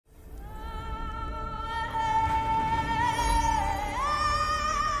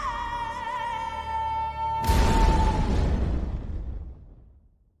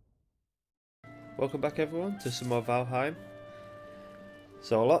Welcome back everyone to some more Valheim.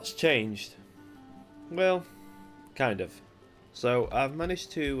 So a lot's changed. Well, kind of. So I've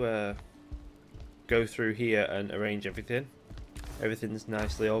managed to go through here and arrange everything. Everything's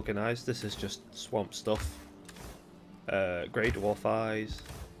nicely organised. This is just swamp stuff. Grey dwarf eyes,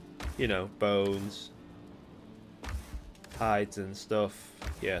 you know, bones, hides and stuff.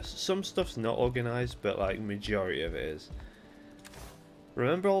 Yes, some stuff's not organised, but like majority of it is.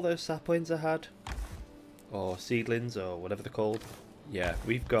 Remember all those saplings I had? Or seedlings, or whatever they're called? Yeah,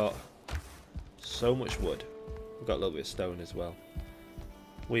 we've got so much wood. We've got a little bit of stone as well.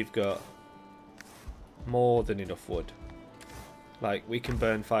 We've got more than enough wood. Like, we can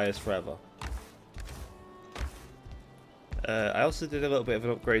burn fires forever. I also did a little bit of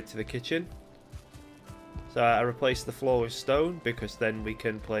an upgrade to the kitchen. So I replaced the floor with stone, because then we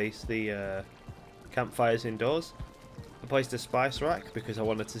can place the campfires indoors. I placed a spice rack, because I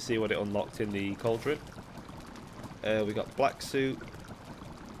wanted to see what it unlocked in the cauldron. We got black soup.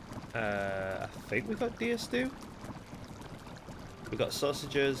 I think we got deer stew. We got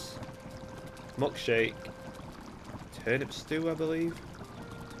sausages, muck shake, turnip stew, I believe.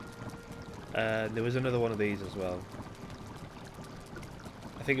 And there was another one of these as well.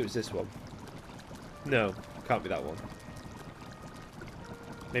 I think it was this one. No, can't be that one.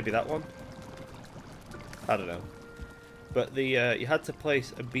 Maybe that one? I don't know. But the you had to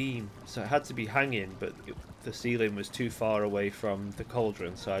place a beam, so it had to be hanging, but the ceiling was too far away from the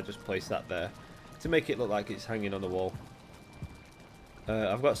cauldron, so I just placed that there to make it look like it's hanging on the wall.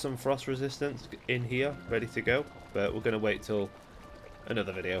 I've got some frost resistance in here ready to go, but we're going to wait till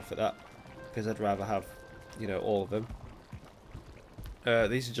another video for that, because I'd rather have, you know, all of them.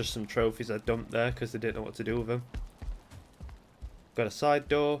 These are just some trophies I dumped there because I didn't know what to do with them. Got a side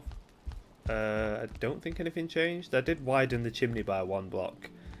door. I don't think anything changed. I did widen the chimney by 1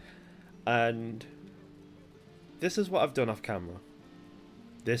 block. And this is what I've done off camera.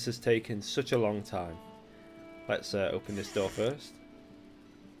 This has taken such a long time. Let's open this door first.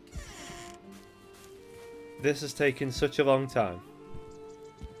 This has taken such a long time.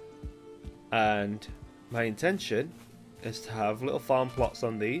 And my intention is to have little farm plots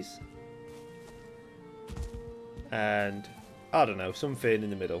on these. And I don't know, something in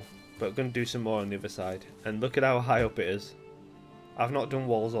the middle. But I'm going to do some more on the other side. And look at how high up it is. I've not done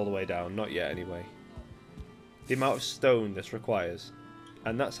walls all the way down, not yet anyway. The amount of stone this requires.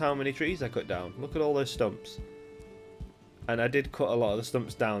 And that's how many trees I cut down. Look at all those stumps. And I did cut a lot of the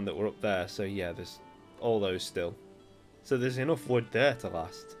stumps down that were up there, so yeah, there's all those still. So there's enough wood there to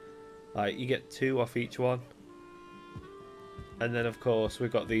last. Like, you get 2 off each one. And then of course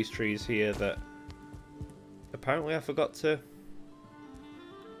we've got these trees here that apparently I forgot to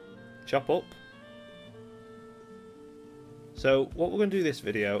chop up. So what we're going to do this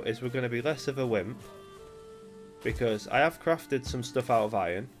video is we're going to be less of a wimp, because I have crafted some stuff out of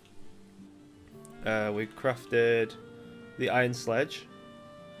iron. We crafted the iron sledge.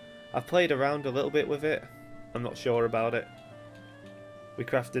 I've played around a little bit with it. I'm not sure about it. We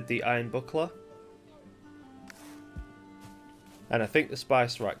crafted the iron buckler. And I think the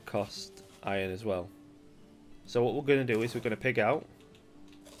spice rack cost iron as well. So what we're going to do is we're going to pig out.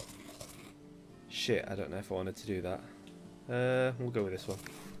 Shit, I don't know if I wanted to do that. We'll go with this one.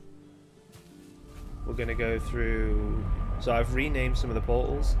 We're going to go through... So I've renamed some of the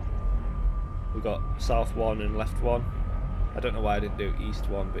portals. We've got south 1 and left 1. I don't know why I didn't do east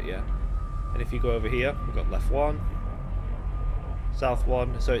 1, but yeah. And if you go over here, we've got left 1, south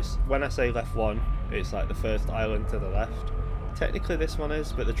 1. So it's, when I say left 1, it's like the first island to the left. Technically this one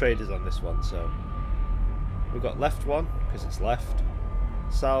is, but the trade is on this one, so... We've got left 1, because it's left.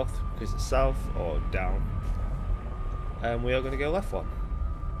 South, because it's south, or down. And we are going to go left 1.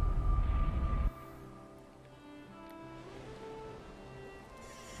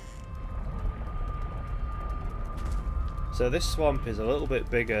 So this swamp is a little bit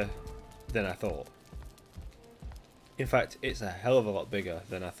bigger than I thought. In fact, it's a hell of a lot bigger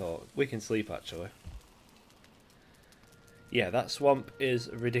than I thought. We can sleep actually. Yeah, that swamp is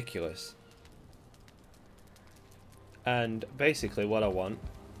ridiculous. And basically what I want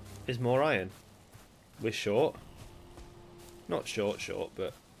is more iron. We're short. Not short,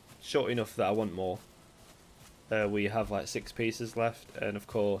 but short enough that I want more. We have like 6 pieces left, and of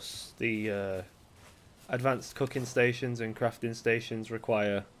course the advanced cooking stations and crafting stations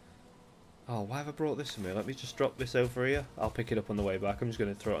require... Oh, why have I brought this with me? Let me just drop this over here. I'll pick it up on the way back. I'm just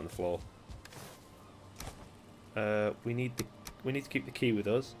going to throw it on the floor. We need to keep the key with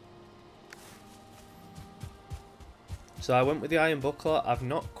us. So I went with the iron buckler. I've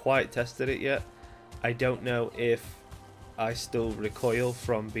not quite tested it yet. I don't know if I still recoil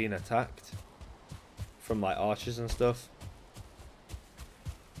from being attacked. from like archers and stuff.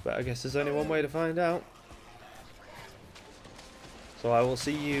 But I guess there's only one way to find out. So I will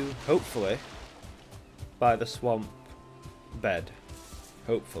see you, hopefully, by the swamp bed.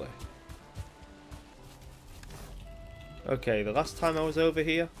 Hopefully. Okay, the last time I was over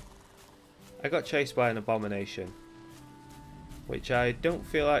here, I got chased by an abomination, which I don't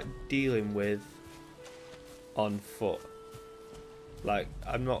feel like dealing with on foot. Like,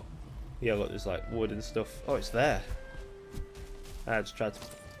 I'm not... Yeah, look, there's like wood and stuff. Oh, it's there. I just tried to...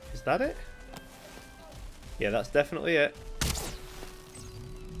 Is that it? Yeah, that's definitely it.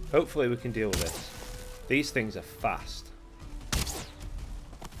 Hopefully we can deal with this. These things are fast.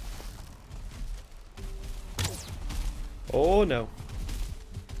 Oh no.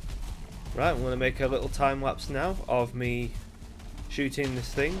 Right, I'm going to make a little time lapse now of me shooting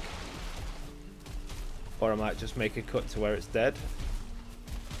this thing. Or I might just make a cut to where it's dead.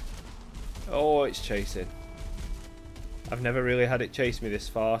 Oh, it's chasing. I've never really had it chase me this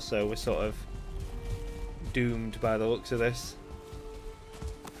far, so we're sort of doomed by the looks of this.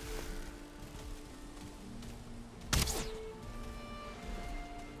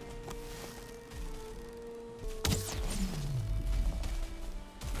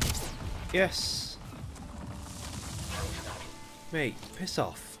 Yes! Mate, piss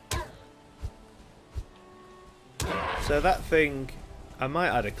off. So that thing, I might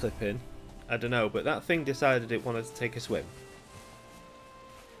add a clip in, I don't know, but that thing decided it wanted to take a swim.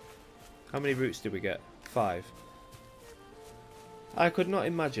 How many roots did we get? 5. I could not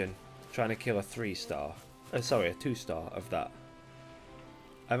imagine trying to kill a 3-star, sorry, a 2-star of that.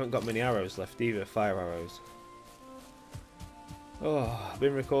 I haven't got many arrows left either, fire arrows. Oh, I've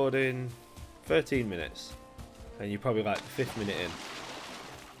been recording 13 minutes, and you're probably like the 5th minute in.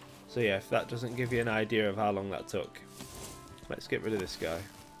 So yeah, if that doesn't give you an idea of how long that took, let's get rid of this guy.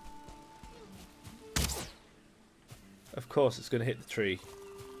 Of course it's going to hit the tree.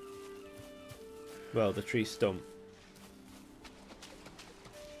 Well, the tree stump.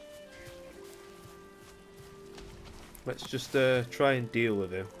 Let's just try and deal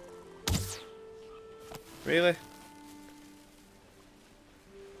with him. Really?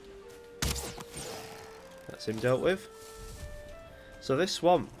 That's him dealt with. So this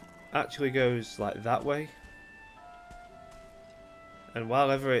swamp actually goes like that way. And while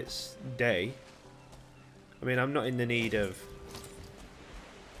ever it's day, I mean, I'm not in the need of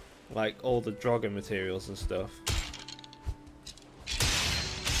like all the Dragon materials and stuff.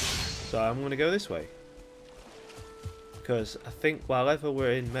 So I'm going to go this way. Because I think while ever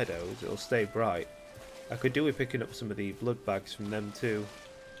we're in meadows, it'll stay bright. I could do with picking up some of the blood bags from them too.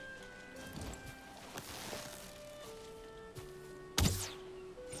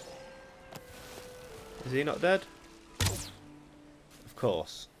 Is he not dead? Of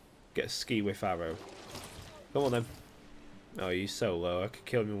course. Get a ski whiff arrow. Come on then. Oh, he's so low. I could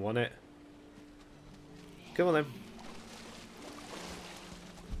kill him in one hit. Come on then.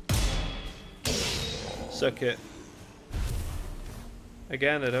 Suck it.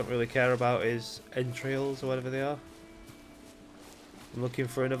 Again, I don't really care about his entrails or whatever they are. I'm looking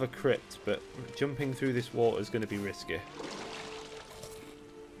for another crypt, but jumping through this water is going to be risky.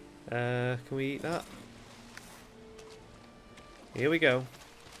 Can we eat that? Here we go.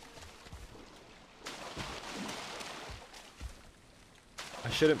 I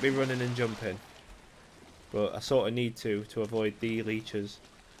shouldn't be running and jumping, but I sort of need to avoid the leeches.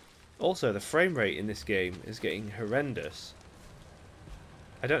 Also, the frame rate in this game is getting horrendous.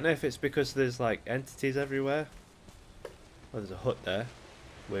 I don't know if it's because there's like entities everywhere. Well, there's a hut there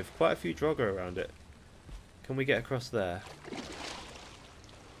with quite a few Draugr around it. Can we get across there?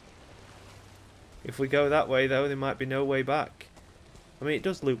 If we go that way though, there might be no way back. I mean, it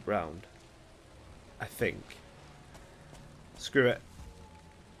does loop round, I think. Screw it.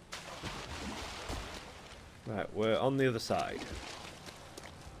 Right, we're on the other side.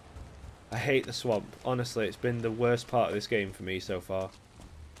 I hate the swamp. Honestly, it's been the worst part of this game for me so far.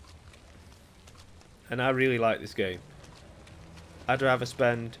 And I really like this game. I'd rather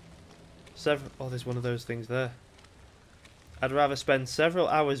spend several... Oh, there's one of those things there. I'd rather spend several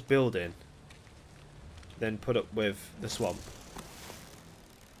hours building than put up with the swamp.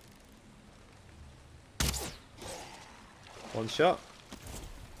 One shot.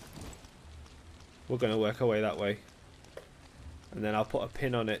 We're going to work our way that way. And then I'll put a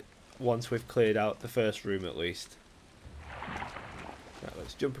pin on it once we've cleared out the first room at least. Right,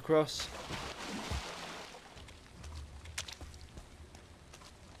 let's jump across.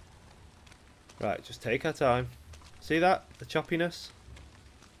 Right, just take our time. See that? The choppiness?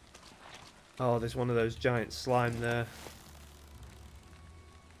 Oh, there's one of those giant slime there.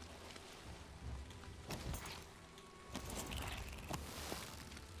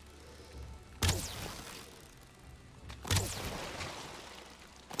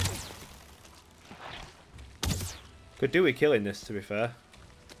 Could do with killing this, to be fair.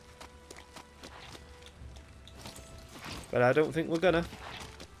 But I don't think we're gonna.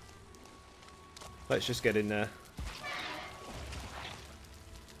 Let's just get in there.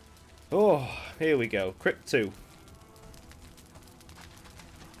 Oh, here we go. Crypt 2.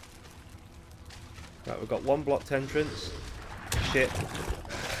 Right, we've got one blocked entrance. Shit.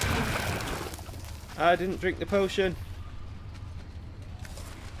 I didn't drink the potion.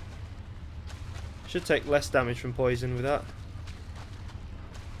 Should take less damage from poison with that.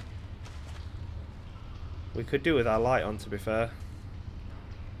 We could do with our light on, to be fair.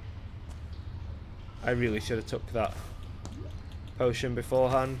 I really should have took that potion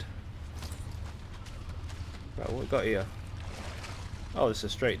beforehand. Right, what we got here? Oh, it's a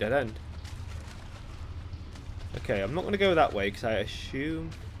straight dead end. Okay, I'm not going to go that way because I assume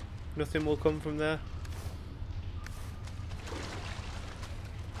nothing will come from there.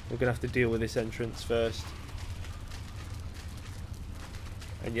 We're going to have to deal with this entrance first.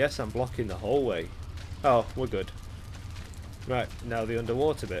 And yes, I'm blocking the whole way. Oh, we're good. Right, now the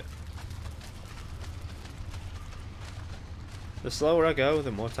underwater bit. The slower I go,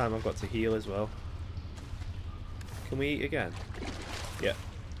 the more time I've got to heal as well. Can we eat again? Yeah.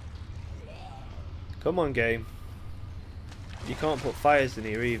 Come on, game. You can't put fires in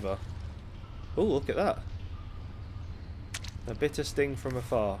here either. Oh, look at that. A bitter sting from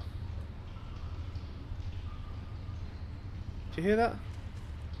afar. Did you hear that?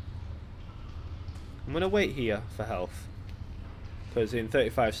 I'm going to wait here for health. Because in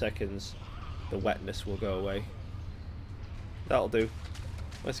 35 seconds, the wetness will go away. That'll do.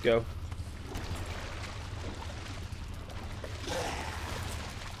 Let's go.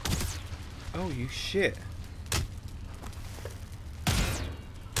 Oh, you shit.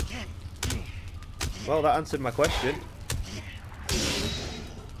 Well, that answered my question.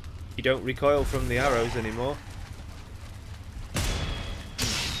 You don't recoil from the arrows anymore.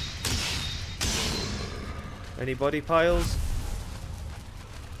 Any body piles?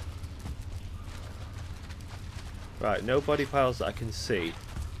 Right, no body piles that I can see.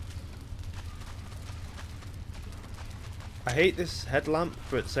 I hate this headlamp,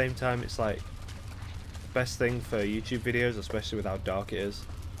 but at the same time it's like the best thing for YouTube videos, especially with how dark it is.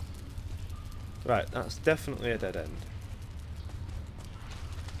 Right, that's definitely a dead end.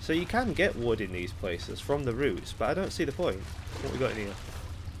 So you can get wood in these places from the roots, but I don't see the point. What we got in here?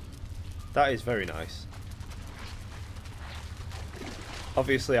 That is very nice.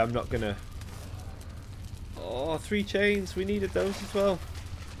 Obviously I'm not gonna... Oh, 3 chains, we needed those as well.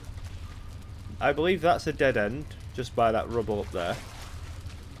 I believe that's a dead end, just by that rubble up there.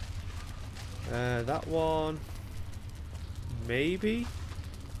 That one... Maybe?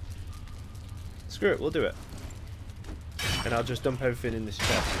 Screw it, we'll do it. And I'll just dump everything in this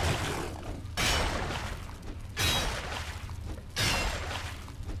chest.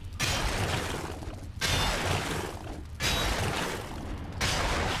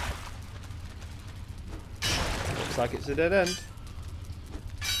 Looks like it's a dead end.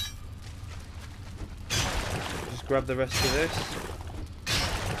 Just grab the rest of this.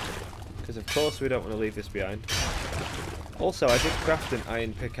 Because of course we don't want to leave this behind. Also, I did craft an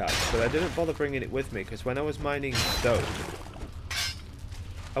iron pickaxe, but I didn't bother bringing it with me because when I was mining stone,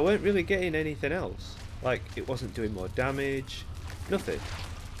 I weren't really getting anything else. Like, it wasn't doing more damage, nothing.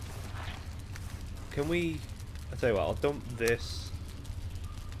 Can we... I'll tell you what, I'll dump this,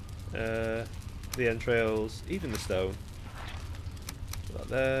 the entrails, even the stone. Put that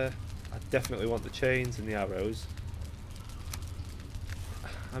there. I definitely want the chains and the arrows.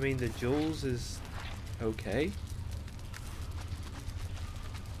 I mean, the jewels is okay.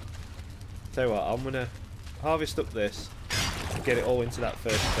 Tell you what, I'm gonna harvest up this, get it all into that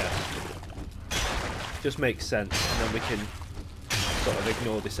first chest. Just makes sense, and then we can sort of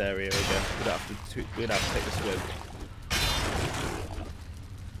ignore this area again. We'd have to take the swim.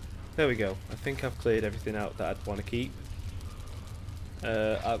 There we go. I think I've cleared everything out that I'd want to keep.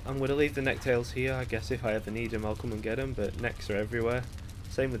 I'm gonna leave the necktails here. I guess if I ever need them, I'll come and get them. But necks are everywhere.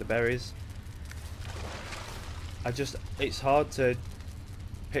 Same with the berries. It's hard to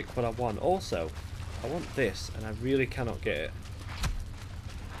pick what I want. Also, I want this and I really cannot get it.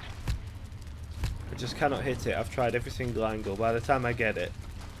 I just cannot hit it. I've tried every single angle. By the time I get it,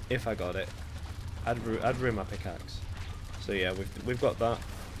 if I got it, I'd ruin my pickaxe. So yeah, we've got that.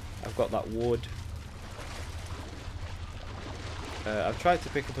 I've got that wood. I've tried to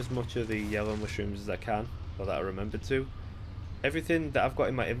pick up as much of the yellow mushrooms as I can, or that I remembered to. Everything that I've got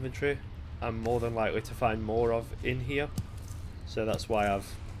in my inventory, I'm more than likely to find more of in here. So that's why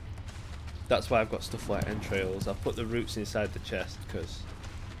I've got stuff like entrails. I've put the roots inside the chest because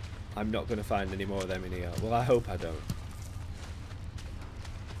I'm not going to find any more of them in here. Well, I hope I don't.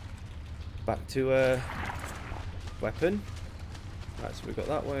 Back to weapon. Right, so we got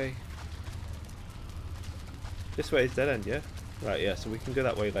that way. This way is dead end, yeah? Right, yeah, so we can go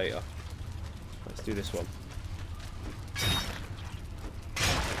that way later. Let's do this one.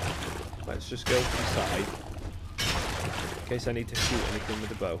 Let's just go to the side. In case I need to shoot anything with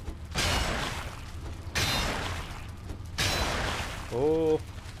the bow. Oh!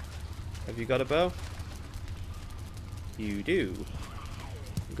 Have you got a bow? You do.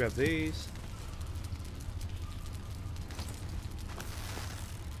 Grab these.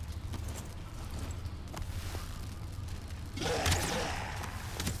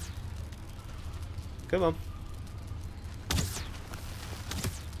 Come on.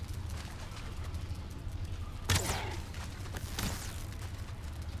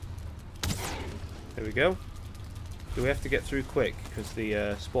 There we go. Do we have to get through quick because the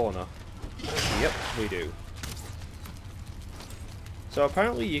spawner? Yep, we do. So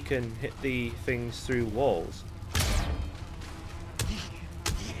apparently you can hit the things through walls.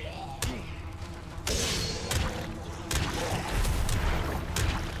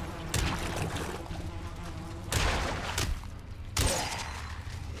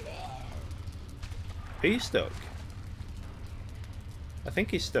 Are you stuck? I think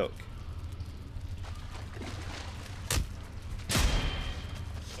he's stuck.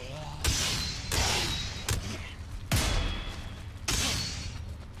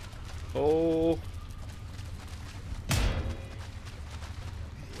 Oh.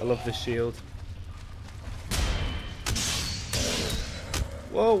 I love this shield.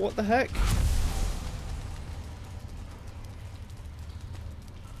 Whoa, what the heck?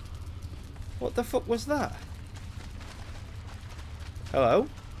 What the fuck was that? Hello?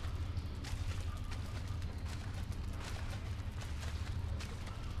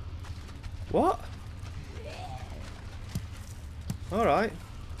 What? Alright.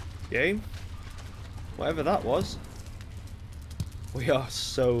 Game. Whatever that was. We are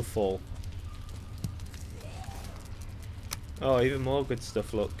so full. Oh, even more good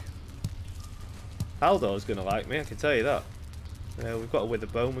stuff, look. Haldor's gonna like me, I can tell you that. We've got a wither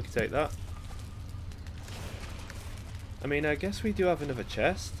bone, we can take that. I mean, I guess we do have another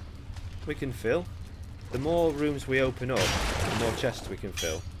chest we can fill. The more rooms we open up, the more chests we can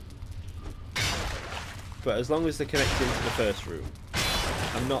fill. But as long as they're connected into the first room,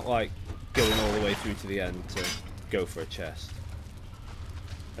 I'm not like going all the way through to the end to go for a chest.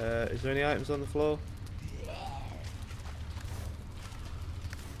 Is there any items on the floor?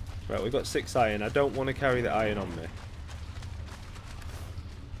 Right, we've got 6 iron. I don't want to carry the iron on me.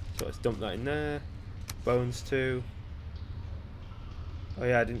 So let's dump that in there. Bones too. Oh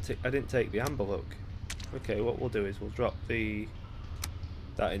yeah, I didn't take the amber look. Okay, what we'll do is we'll drop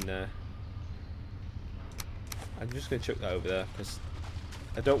that in there. I'm just going to chuck that over there because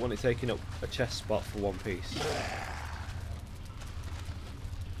I don't want it taking up a chest spot for one piece.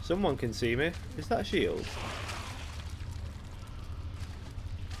 Someone can see me. Is that a shield?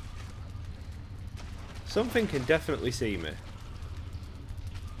 Something can definitely see me.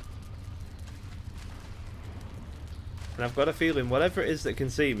 And I've got a feeling whatever it is that can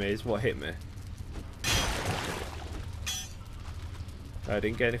see me is what hit me. I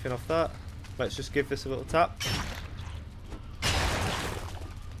didn't get anything off that. Let's just give this a little tap.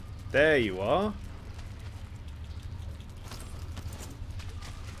 There you are.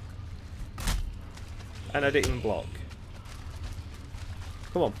 And I didn't even block.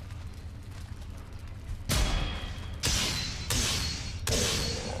 Come on.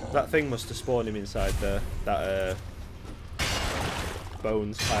 That thing must have spawned him inside there. That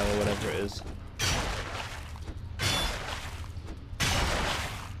bones pile or whatever it is.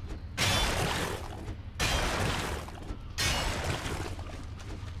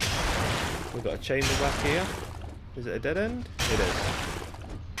 We've got a chamber back here. Is it a dead end? It is.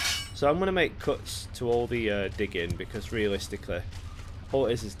 So I'm going to make cuts to all the digging because realistically, all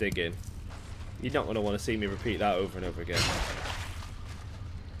it is digging. You're not going to want to see me repeat that over and over again.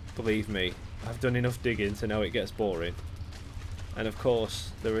 Believe me, I've done enough digging to know it gets boring. And of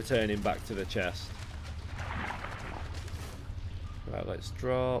course, they're returning back to the chest. Right, let's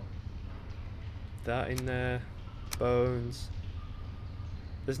drop that in there. Bones.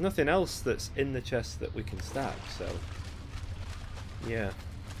 There's nothing else that's in the chest that we can stack, so yeah.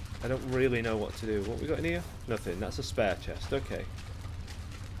 I don't really know what to do. What we got in here? Nothing. That's a spare chest. Okay.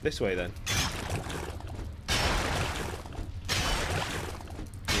 This way then.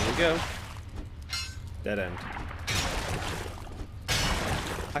 Here we go. Dead end.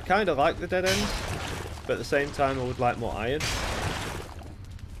 I kind of like the dead end, but at the same time I would like more iron.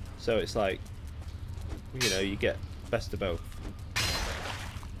 So it's like, you know, you get best of both.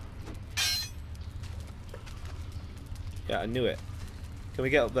 Yeah, I knew it. Can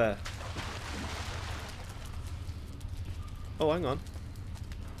we get up there? Oh, hang on.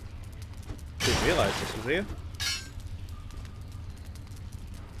 Didn't realise this was here.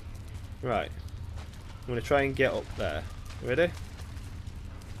 Right. I'm going to try and get up there. Ready?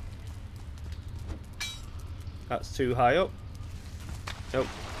 That's too high up. Nope.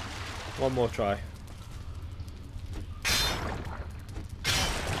 One more try.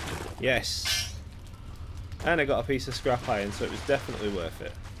 Yes! And I got a piece of scrap iron, so it was definitely worth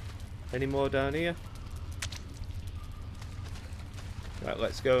it. Any more down here? Right,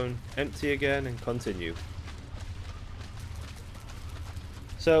 let's go and empty again and continue.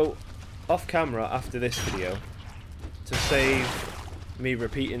 So, off camera after this video, to save me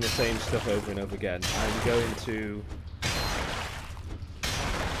repeating the same stuff over and over again, I'm going to...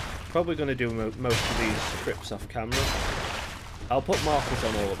 probably going to do most of these trips off camera. I'll put markers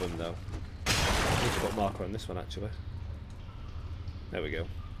on all of them though. I need to put a marker on this one actually. There we go.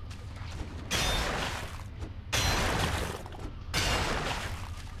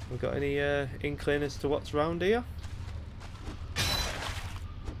 We got any inkling as to what's round here?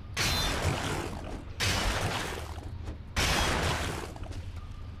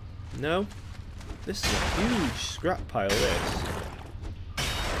 No? This is a huge scrap pile, this.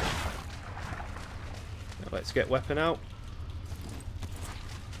 Now let's get weapon out.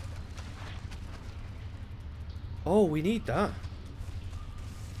 Oh, we need that.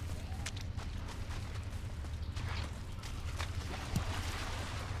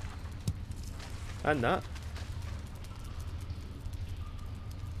 And that.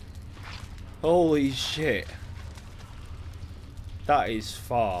 Holy shit. That is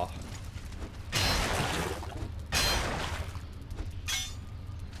far.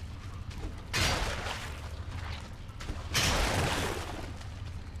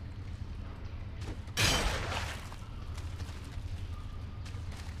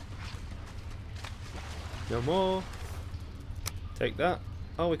 No more. Take that.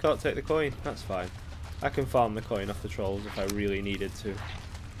 Oh, we can't take the coin. That's fine. I can farm the coin off the trolls if I really needed to.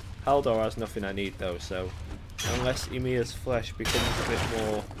 Haldor has nothing I need though, so unless Ymir's flesh becomes a bit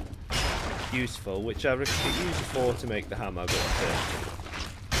more useful, which I risk it used for to make the hammer, but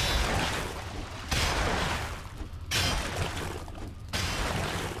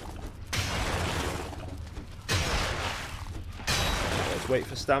let's wait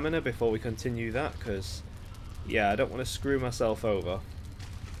for stamina before we continue that, because yeah, I don't want to screw myself over.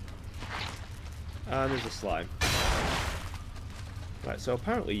 And there's a slime. Right, so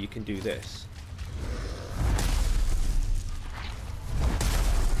apparently you can do this.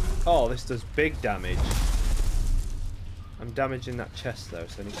 Oh, this does big damage. I'm damaging that chest though,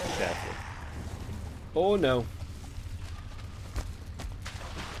 so I need to be careful. Oh no.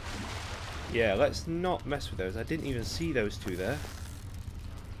 Yeah, let's not mess with those. I didn't even see those two there.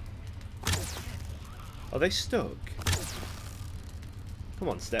 Are they stuck? Come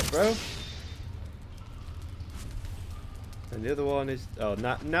on, step bro. And the other one is... oh,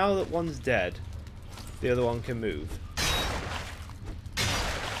 now that one's dead, the other one can move.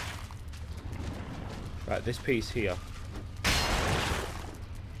 Right, this piece here.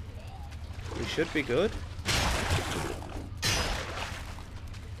 We should be good.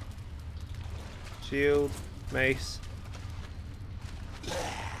 Shield, mace.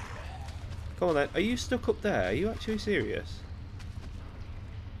 Come on then, are you stuck up there? Are you actually serious?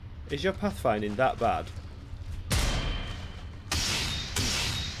 Is your pathfinding that bad?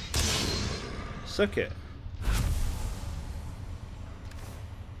 Suck it.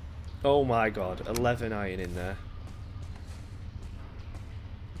 Oh my god, 11 iron in there.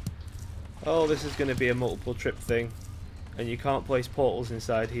 Oh, this is going to be a multiple trip thing. And you can't place portals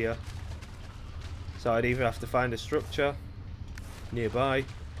inside here. So I'd either have to find a structure nearby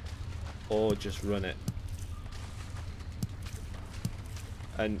or just run it.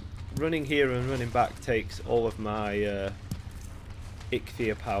 And running here and running back takes all of my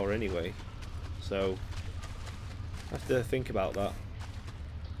Ichthia power anyway. So I have to think about that.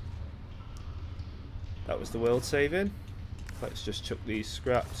 That was the world saving. Let's just chuck these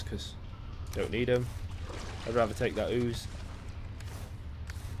scraps because don't need them. I'd rather take that ooze.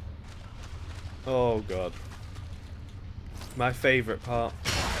 Oh god. My favourite part.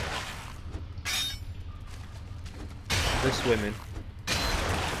 The swimming.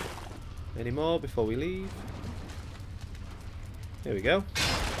 Any more before we leave? Here we go.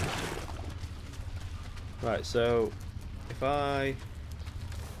 Right, so if I...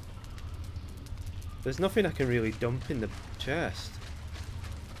 there's nothing I can really dump in the chest.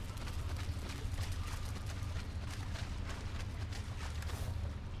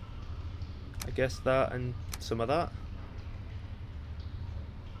 I guess that and some of that.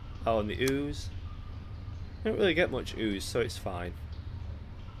 Oh, and the ooze. Don't really get much ooze, so it's fine.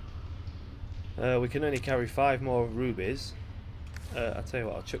 We can only carry 5 more rubies. I'll tell you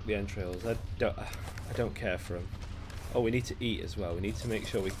what, I'll chuck the entrails. I don't care for them. Oh, we need to eat as well. We need to make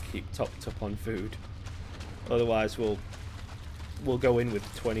sure we keep topped up on food. Otherwise, we'll go in with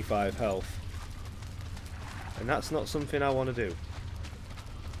 25 health. And that's not something I want to do.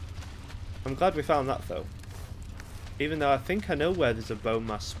 I'm glad we found that though. Even though I think I know where there's a bone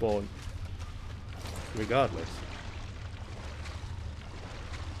mass spawn. Regardless.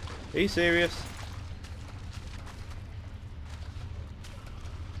 Are you serious?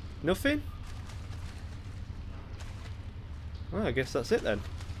 Nothing? Well, I guess that's it then.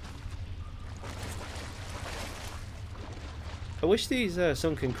 I wish these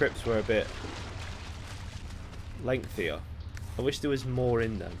sunken crypts were a bit lengthier. I wish there was more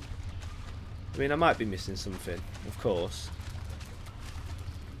in them. I mean, I might be missing something, of course.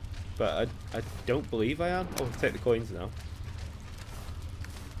 But I don't believe I am. Oh, take the coins now.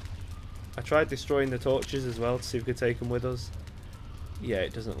 I tried destroying the torches as well to see if we could take them with us. Yeah,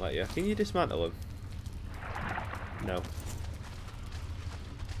 it doesn't let you. Can you dismantle them? No.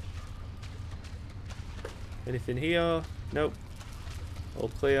 Anything here? Nope. All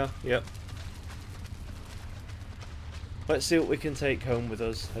clear. Yep. Let's see what we can take home with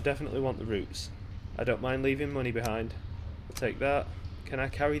us. I definitely want the roots. I don't mind leaving money behind. I'll take that. Can I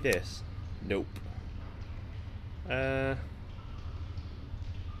carry this? Nope.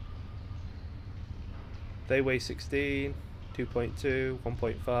 They weigh 16, 2.2,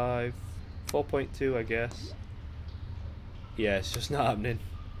 1.5, 4.2 I guess. Yeah, it's just not happening.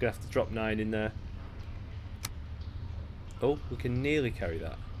 Gonna have to drop 9 in there. Oh, we can nearly carry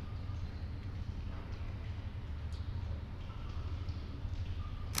that.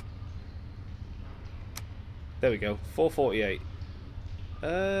 There we go, 448.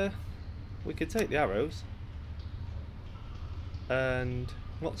 We could take the arrows. And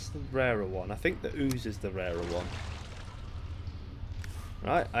what's the rarer one? I think the ooze is the rarer one.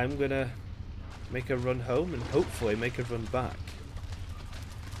 Right, I'm gonna make a run home and hopefully make a run back.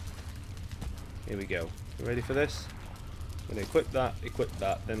 Here we go. You ready for this? I'm gonna equip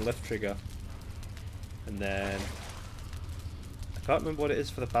that, then left trigger. And then I can't remember what it is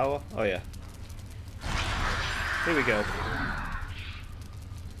for the power. Oh yeah. Here we go.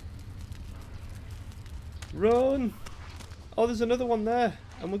 Run! Oh, there's another one there,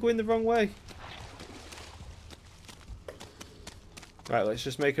 and we're going the wrong way. Right, let's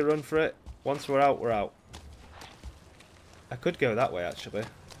just make a run for it. Once we're out, we're out. I could go that way, actually.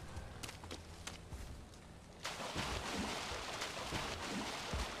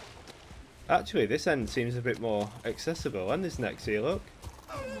 Actually, this end seems a bit more accessible, and this next here, look.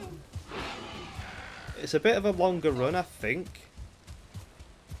 It's a bit of a longer run, I think,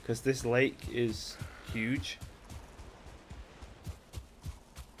 because this lake is huge.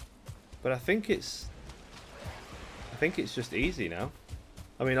 But I think it's just easy now.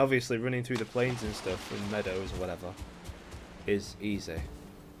 I mean, obviously running through the plains and stuff and meadows or whatever is easy.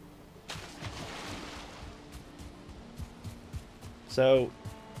 So,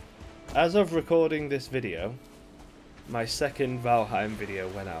 as of recording this video, my second Valheim video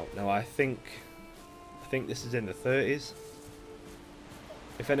went out. Now I think this is in the 30s.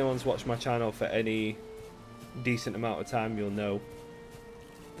 If anyone's watched my channel for any decent amount of time, you'll know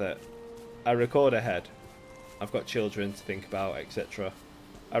that I record ahead. I've got children to think about, etc.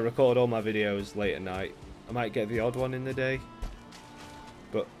 I record all my videos late at night. I might get the odd one in the day,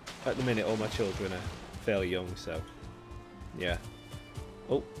 but at the minute all my children are fairly young, so yeah.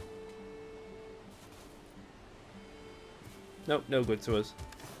 Oh. Nope, no good to us.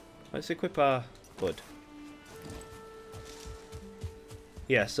 Let's equip our bud.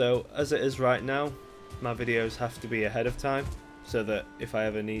 Yeah, so as it is right now, my videos have to be ahead of time, so that if I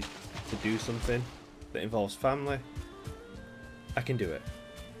ever need to do something that involves family, I can do it.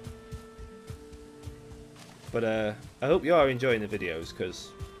 But I hope you are enjoying the videos,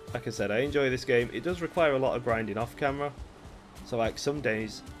 because like I said, I enjoy this game. It does require a lot of grinding off camera, so like some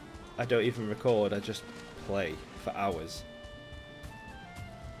days I don't even record, I just play for hours.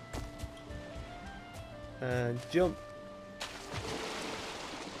 And jump.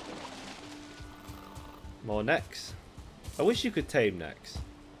 More necks. I wish you could tame necks,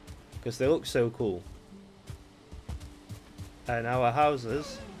 because they look so cool. And our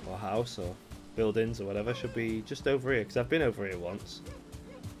houses, or house, or buildings, or whatever, should be just over here, because I've been over here once.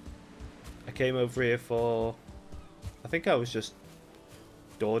 I came over here for... I think I was just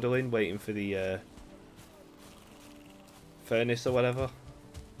dawdling, waiting for the furnace or whatever.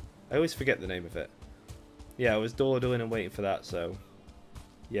 I always forget the name of it. Yeah, I was dawdling and waiting for that, so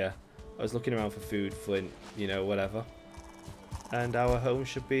yeah. I was looking around for food, flint, you know, whatever. And our home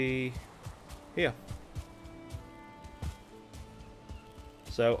should be here.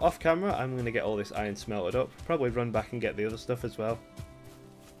 So off camera, I'm going to get all this iron smelted up. Probably run back and get the other stuff as well.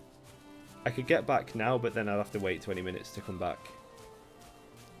 I could get back now, but then I'll have to wait 20 minutes to come back.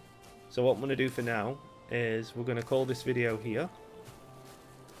 So what I'm going to do for now is we're going to call this video here.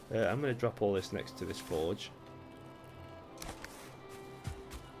 I'm going to drop all this next to this forge.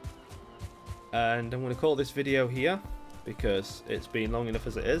 And I'm going to call this video here because it's been long enough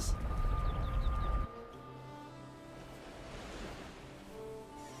as it is.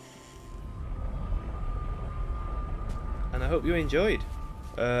 And I hope you enjoyed.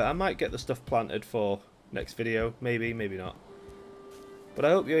 I might get the stuff planted for next video, maybe, maybe not. But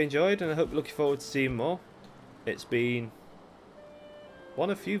I hope you enjoyed, and I hope you're looking forward to seeing more. It's been one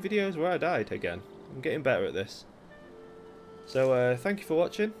of few videos where I died again. I'm getting better at this. So thank you for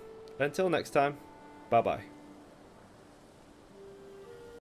watching. Until next time, bye bye.